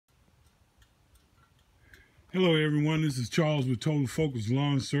Hello everyone, this is Charles with Total Focus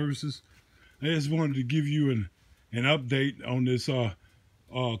Lawn Services. I just wanted to give you an update on this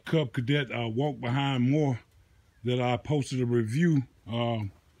Cub Cadet Walk Behind Mower that I posted a review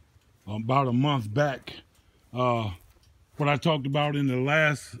about a month back. What I talked about in the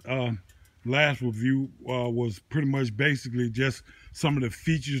last review was pretty much basically just some of the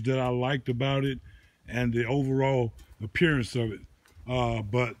features that I liked about it and the overall appearance of it.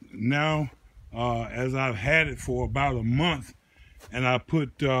 But now, as I've had it for about a month, and I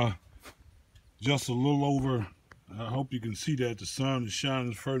put just a little over, I hope you can see that the sun is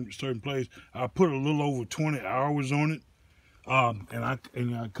shining in a certain place. I put a little over 20 hours on it, and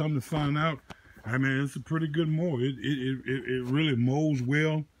I come to find out, I mean, it's a pretty good mower. It really mows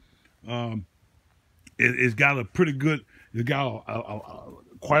well. It's got a pretty good, it's got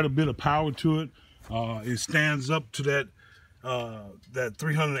quite a bit of power to it. It stands up to that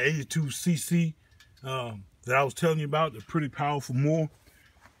 382 cc that I was telling you about, the pretty powerful mower.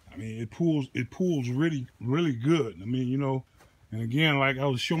 I mean, it pulls really good. I mean, you know, and again, like I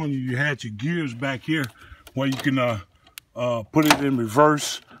was showing you, you had your gears back here where you can put it in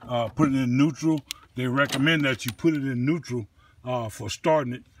reverse, put it in neutral. They recommend that you put it in neutral for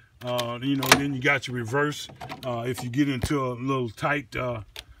starting it. You know, then you got your reverse if you get into a little tight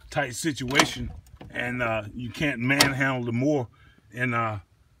situation and you can't manhandle the mower and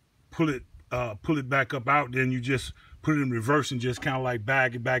pull it back up out, then you just put it in reverse and just kind of like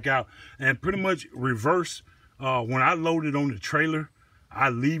bag it back out. And pretty much reverse, when I load it on the trailer, I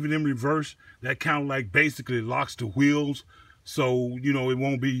leave it in reverse. That kind of like basically locks the wheels, so you know it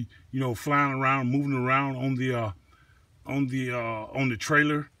won't be, you know, flying around, moving around on the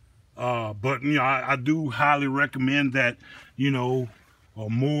trailer. But you know, I do highly recommend that, you know,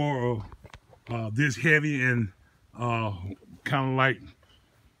 more this heavy and kind of like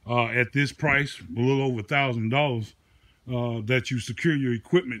at this price, a little over $1,000, that you secure your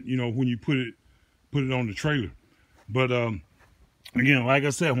equipment, you know, when you put it on the trailer. But again, like I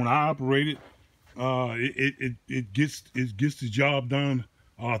said, when I operate it, it gets the job done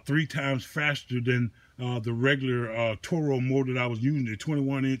 3 times faster than the regular Toro mower that I was using, the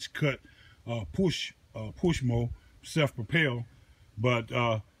 21-inch cut push mower, self-propel. But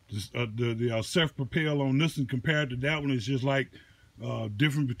the self-propel on this one compared to that one is just like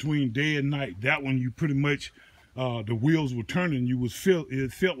different between day and night. That one, you pretty much the wheels were turning,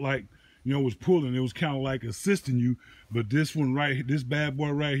 it felt like, you know, it was pulling. It was kind of like assisting you. But this one this bad boy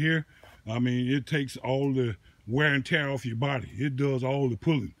right here, I mean, it takes all the wear and tear off your body. It does all the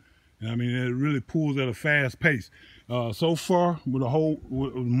pulling. And I mean, it really pulls at a fast pace. So far, with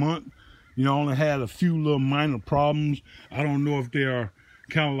a month, you know, I only had a few little minor problems. I don't know if they are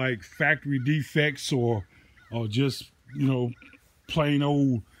kind of like factory defects or just, you know, plain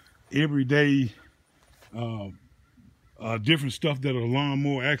old everyday different stuff that a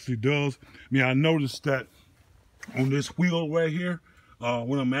lawnmower actually does. I mean, I noticed that on this wheel right here,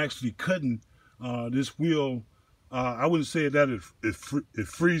 when I'm actually cutting this wheel, I wouldn't say that it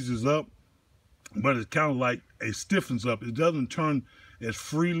freezes up, but it's kind of like it stiffens up. It doesn't turn as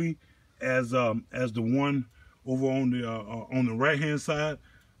freely as the one over on the right hand side,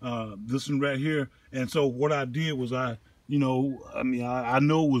 this one right here. And so what I did was you know, I mean, I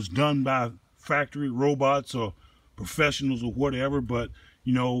know it was done by factory robots or professionals or whatever, but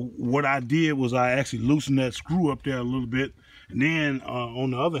you know, what I did was I actually loosened that screw up there a little bit. And then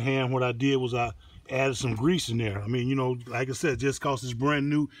on the other hand, what I did was I added some grease in there. I mean, you know, like I said, just because it's brand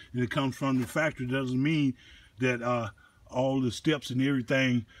new and it comes from the factory doesn't mean that all the steps and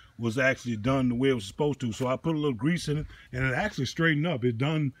everything was actually done the way it was supposed to. So I put a little grease in it and it actually straightened up. It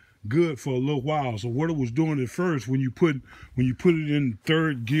done good for a little while. So what it was doing at first, when you put it in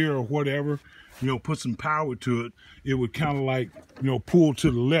third gear or whatever, you know, put some power to it, it would kind of like, you know, pull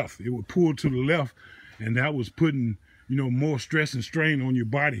to the left. It would pull to the left, and that was putting, you know, more stress and strain on your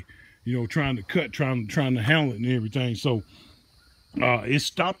body, you know, trying to cut, trying to handle it and everything. So it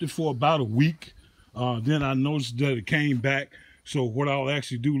stopped it for about a week. Then I noticed that it came back. So what I'll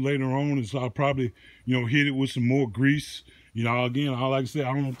actually do later on is I'll probably, you know, hit it with some more grease. You know, again, like I said,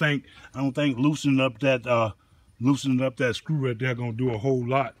 I don't think loosening up that screw right there gonna do a whole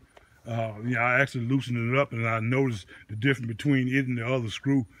lot. You know, I actually loosened it up, and I noticed the difference between it and the other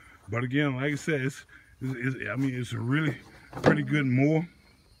screw. But again, like I said, I mean, it's a really pretty good mower.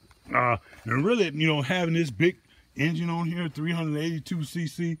 And really, you know, having this big engine on here, 382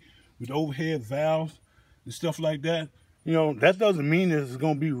 cc with overhead valves and stuff like that, you know, that doesn't mean that it's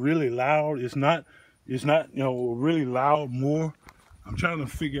gonna be really loud. It's not, you know, a really loud mower. I'm trying to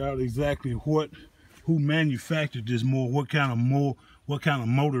figure out exactly who manufactured this mower, what kind of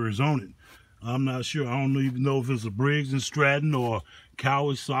motor is on it. I'm not sure. I don't even know if it's a Briggs and Stratton or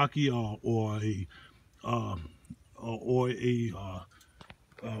Kawasaki or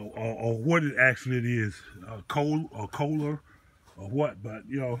what it actually is, Kohler or what. But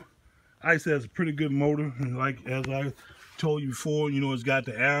you know, I said it's a pretty good motor, and like as I told you before, you know, it's got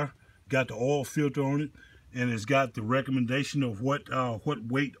the air, got the oil filter on it, and it's got the recommendation of what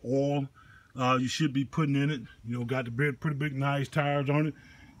weight oil you should be putting in it. You know, got the pretty big nice tires on it.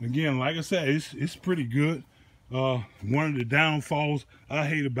 Again, like I said, it's pretty good. One of the downfalls I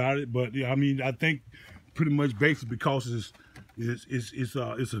hate about it, but yeah, I mean, I think pretty much basically because it's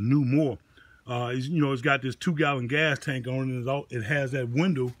a new Mower. You know, it's got this 2-gallon gas tank on it. It has that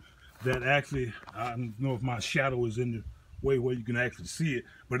window that actually, I don't know if my shadow is in the way where you can actually see it,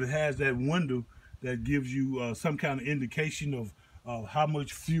 but it has that window that gives you some kind of indication of how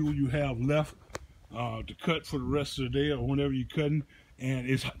much fuel you have left to cut for the rest of the day or whenever you're cutting. And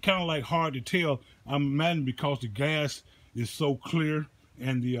it's kind of like hard to tell. I'm imagining because the gas is so clear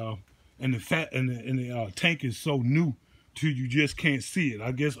and the tank is so new to you just can't see it.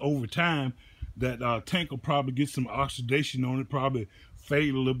 I guess over time that tank will probably get some oxidation on it, probably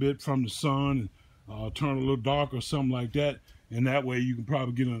fade a little bit from the sun and turn a little dark or something like that. And that way you can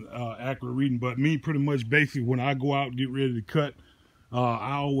probably get an accurate reading. But me, pretty much basically, when I go out and get ready to cut,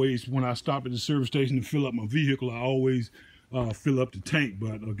 I always, when I stop at the service station to fill up my vehicle, I always fill up the tank.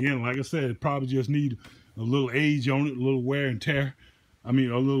 But again, like I said, it probably just need a little age on it, a little wear and tear. I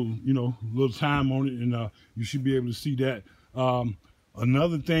mean, a little, you know, a little time on it, and you should be able to see that.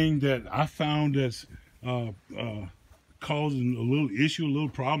 Another thing that I found that's causing a little issue, a little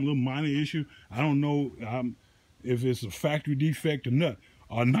problem, a little minor issue. I don't know if it's a factory defect or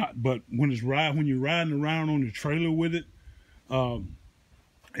not, but when you're riding around on the trailer with it,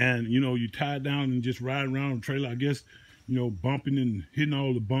 and you know, you tie it down and just ride around the trailer, I guess, you know, bumping and hitting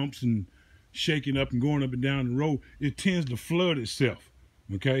all the bumps and shaking up and going up and down the road, it tends to flood itself.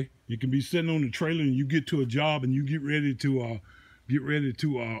 Okay, you can be sitting on the trailer and you get to a job and you get ready to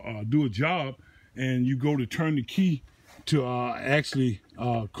do a job, and you go to turn the key to actually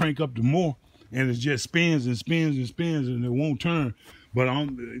crank up the mower, and it just spins and spins and spins and it won't turn. But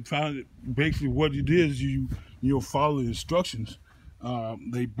basically what it is, you'll follow the instructions.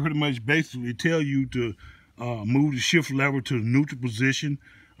 They pretty much basically tell you to move the shift lever to the neutral position,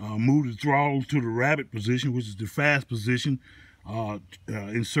 move the throttle to the rabbit position, which is the fast position,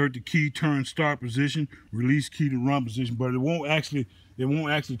 insert the key, turn start position, release key to run position. But it won't actually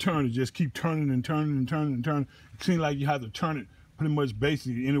turn. It just keep turning and turning and turning and turning. It seems like you have to turn it pretty much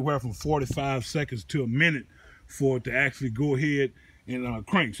basically anywhere from 45 seconds to a minute for it to actually go ahead and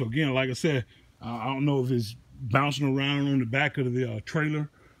crank. So again, like I said, I don't know if it's bouncing around on the back of the trailer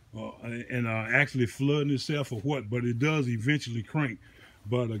and actually flooding itself or what, but it does eventually crank.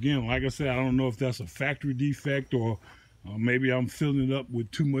 But again, like I said, I don't know if that's a factory defect or maybe I'm filling it up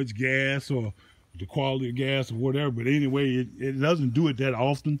with too much gas or the quality of gas or whatever. But anyway, it doesn't do it that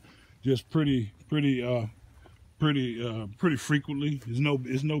often, just pretty frequently.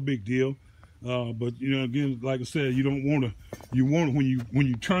 It's no big deal. But you know, again, like I said, you don't want to. You want when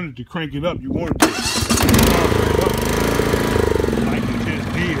you turn it to crank it up, you want it to like it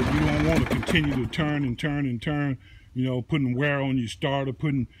just did. You don't want to continue to turn and turn and turn. You know, putting wear on your starter,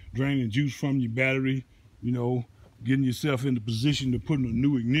 draining juice from your battery. You know, getting yourself in the position to put in a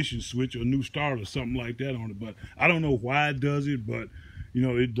new ignition switch or a new starter or something like that on it. But I don't know why it does it, but you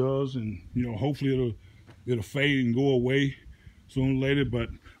know, it does, and you know, hopefully it'll fade and go away sooner or later. But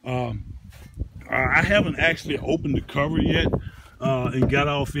I haven't actually opened the cover yet and got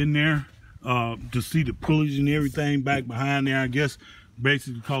off in there to see the pulleys and everything back behind there. I guess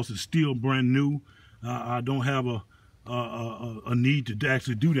basically because it's still brand new, I don't have a need to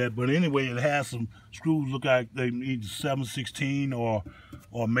actually do that. But anyway, it has some screws. Look like they need 7/16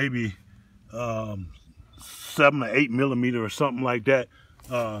 or maybe 7 or 8 millimeter or something like that.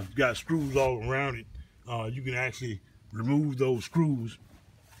 Got screws all around it. You can actually remove those screws,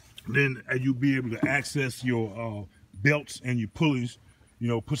 then you'll be able to access your belts and your pulleys. You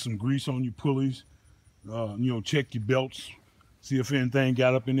know, put some grease on your pulleys. You know, check your belts, see if anything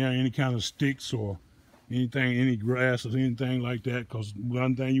got up in there, any kind of sticks or anything, any grass or anything like that. Because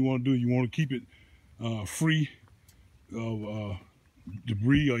one thing you want to do, you want to keep it free of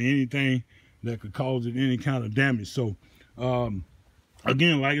debris or anything that could cause it any kind of damage. So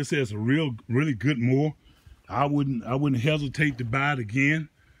again, like I said, it's a really good mower. I wouldn't hesitate to buy it again.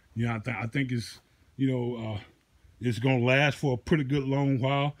 You know, I think it's, you know, it's gonna last for a pretty good long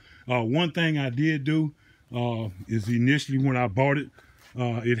while. One thing I did do is initially when I bought it,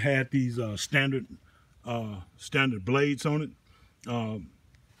 it had these standard blades on it,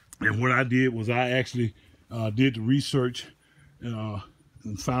 And what I did was I actually did the research and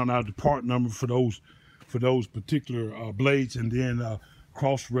found out the part number for those particular blades, and then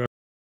cross-referenced